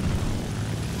A.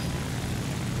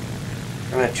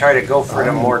 I'm going to try to go for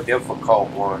the more difficult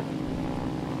one.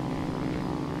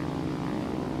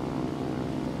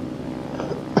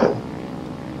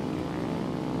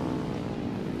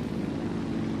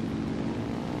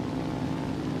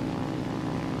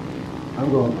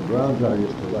 I'm going for ground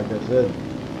targets because, like I said,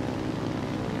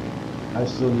 I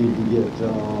still need to get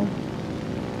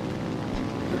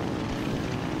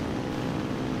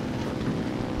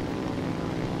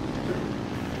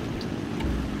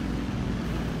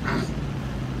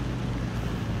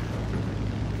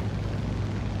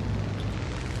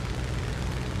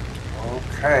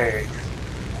Okay.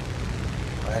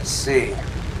 Let's see.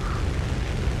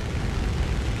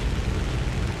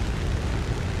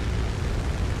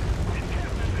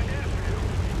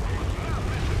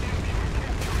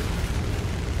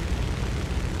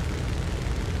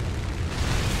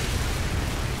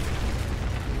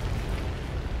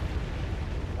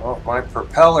 Oh, my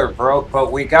propeller broke,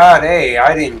 but we got A.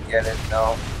 I didn't get it,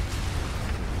 though.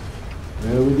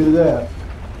 yeah, we do that.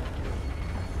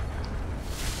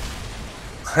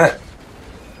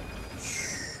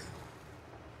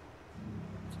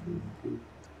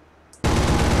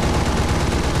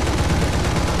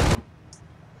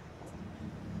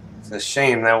 It's a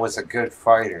shame, that was a good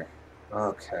fighter.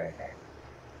 Okay.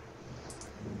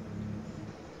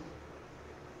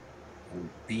 And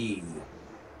B.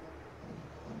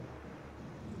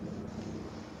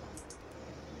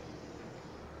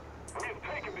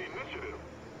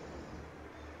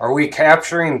 Are we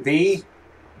capturing B?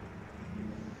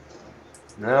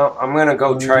 No, I'm gonna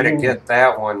go try to get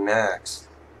that one next.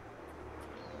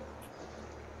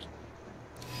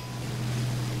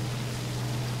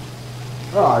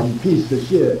 Ah, you piece of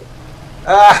shit.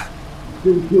 Ah!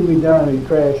 You kill me down and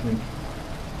crash me.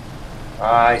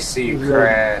 I see you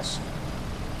crashed.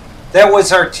 That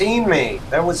was our teammate.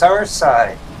 That was our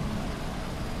side.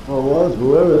 Well, it was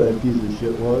whoever that piece of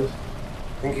shit was.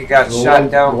 I think he got The shot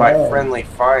white down by flag. friendly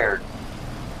fire.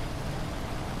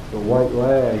 The white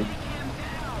lag.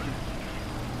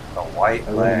 The white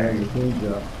I lag. recognize the paint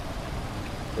job.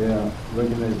 Yeah,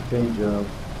 recognize the paint job.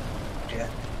 Get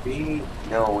B?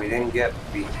 No, we didn't get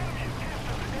B.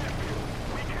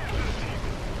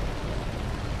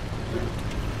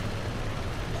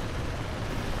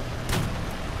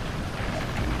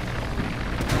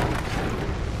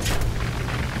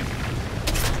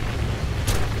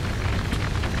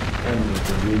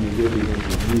 When you get against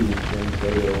the medium things, so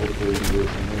that hopefully you get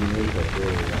some more makeup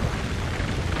early on.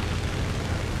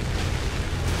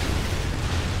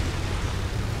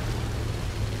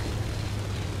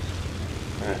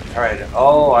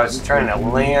 Oh, I was trying to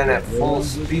land at full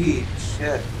speed.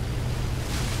 Shit.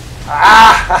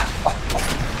 Ah!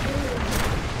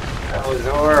 That was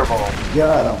horrible.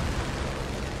 Got him.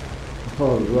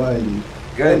 Alrighty.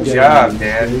 Good job,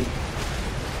 Dad.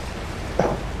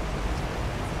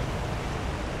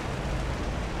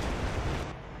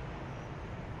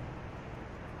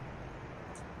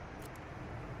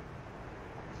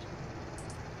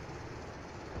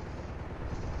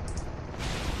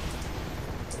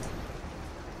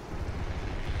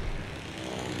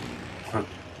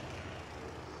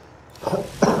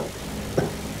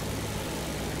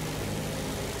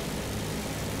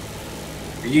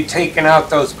 Are you taking out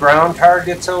those ground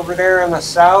targets over there in the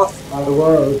south? I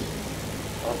was.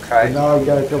 Okay. And now I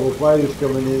got a couple fighters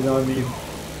coming in on me.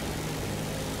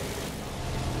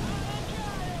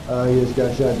 He just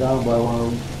got shot down by one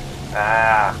of them.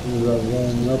 Ah. He was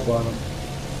running up on him.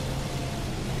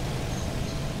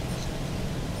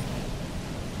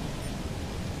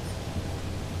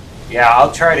 Yeah,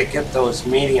 I'll try to get those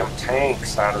medium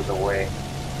tanks out of the way.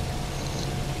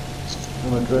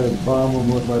 I'm gonna try to bomb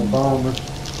them with my bomber.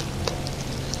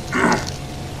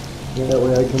 That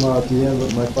way I come out the end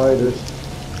with my fighters.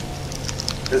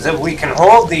 Because if we can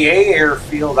hold the A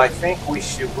airfield, I think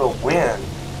we'll win.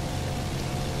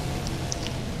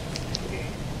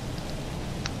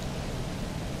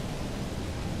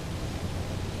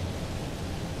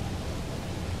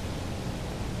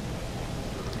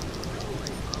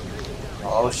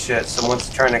 Oh shit, someone's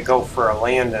trying to go for a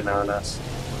landing on us.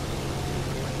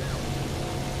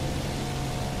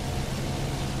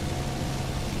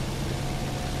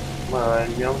 Come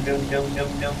on, no.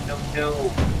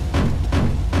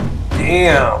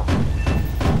 Damn!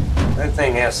 That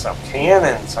thing has some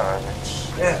cannons on it.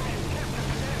 Shit.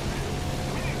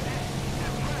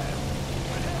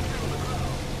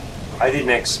 I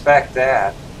didn't expect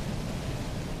that.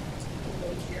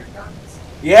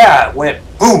 Yeah, it went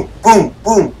boom, boom,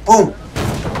 boom, boom.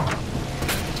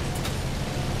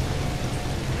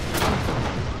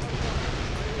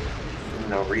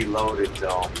 No, reloaded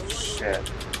though. Shit.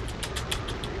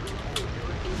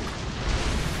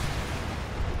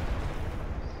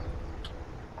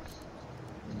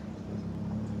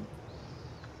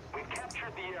 We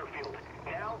captured the airfield.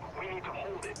 Now we need to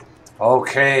hold it.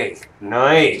 Okay,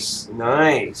 nice,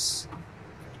 nice.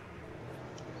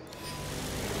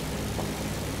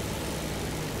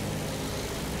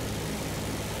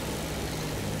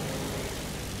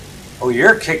 Oh,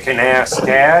 you're kicking ass,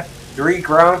 Dad. 3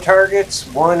 ground targets,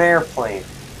 1 airplane.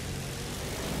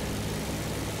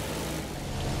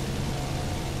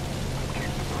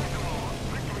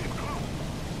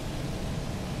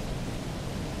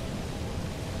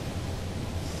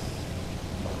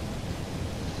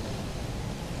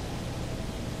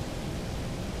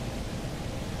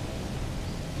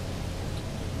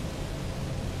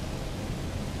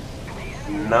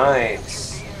 Nice.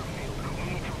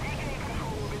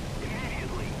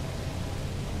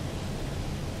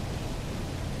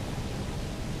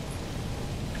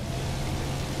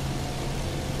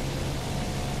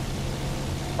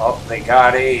 Oh, they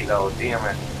got A though, damn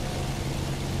it.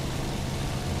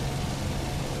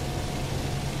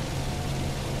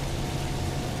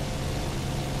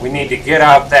 We need to get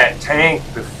out that tank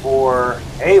before...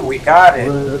 Hey, we got it.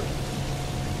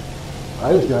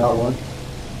 I just got one.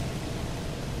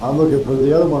 I'm looking for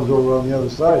the other ones over on the other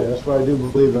side. That's why I do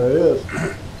believe there is.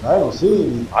 I don't see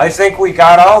any. I think we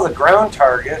got all the ground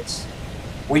targets.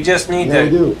 We just need Yeah,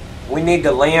 to... We need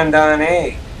to land on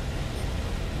A.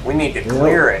 We need to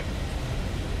clear it.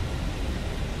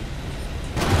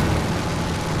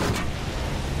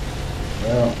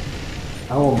 Well,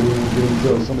 I won't be able to do it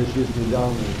until somebody shoots me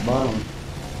down with the bomb.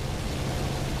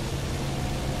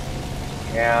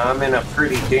 Yeah, I'm in a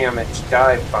pretty damaged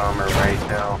dive bomber right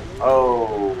now.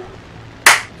 Oh.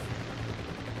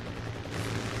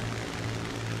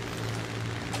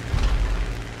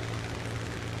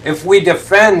 If we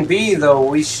defend B, though,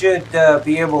 we should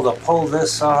be able to pull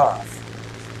this off.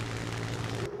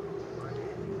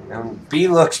 And B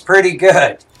looks pretty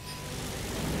good.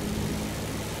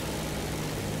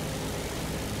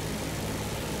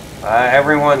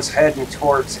 Everyone's heading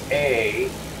towards A.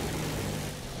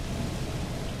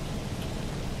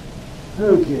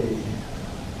 Okay.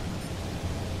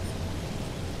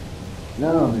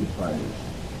 Now I'm in fighters.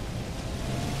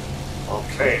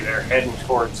 Okay, they're heading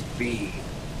towards B.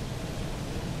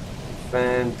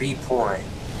 Then B point.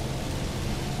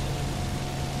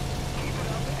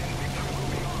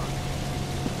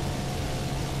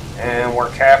 And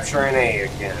we're capturing A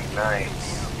again. Nice.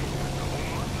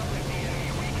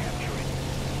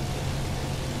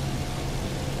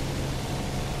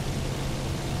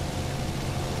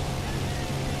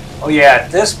 Oh yeah,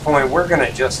 at this point we're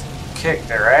gonna just kick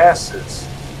their asses.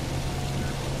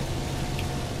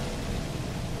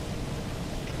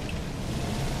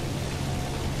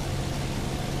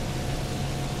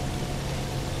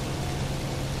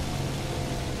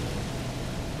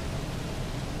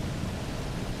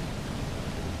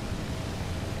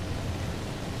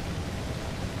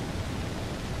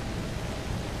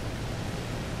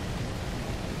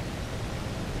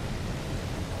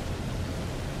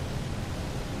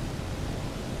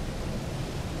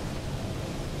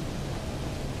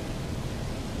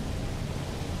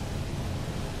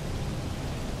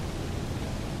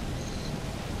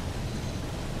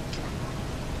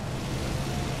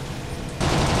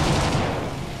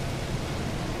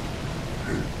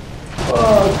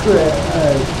 Oh crap!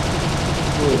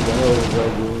 What the hell was I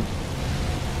doing?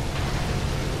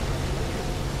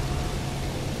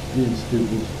 Being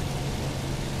stupid.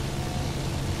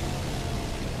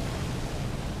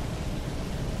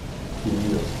 Being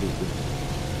real stupid.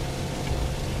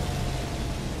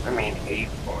 I mean 8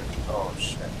 point. Oh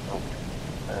shit. Okay.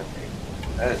 Okay.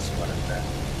 That's what it meant.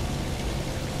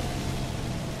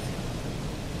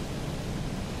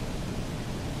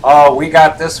 Oh, we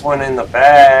got this one in the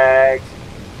bag.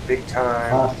 Big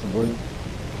time. Possibly.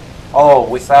 Oh,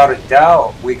 without a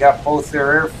doubt. We got both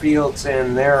their airfields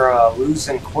and they're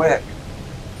losing quick.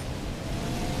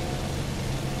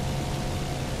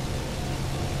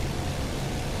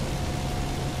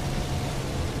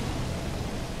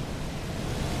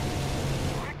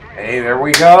 Hey, there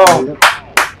we go.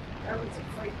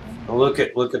 Look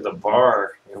at the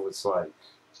bar. It was like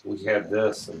we had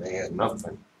this and they had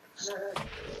nothing.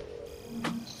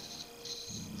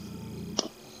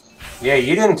 Yeah,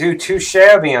 you didn't do too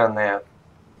shabby on that.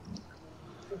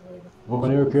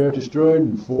 1 aircraft destroyed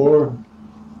and 4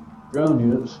 ground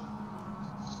units.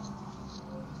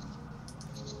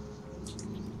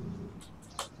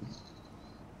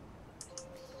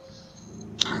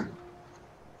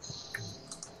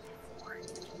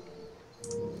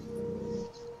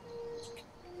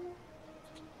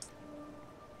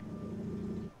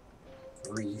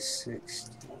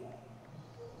 $360.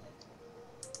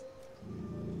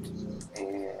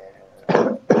 And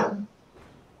 $360.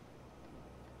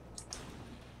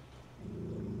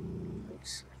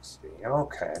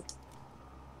 Okay.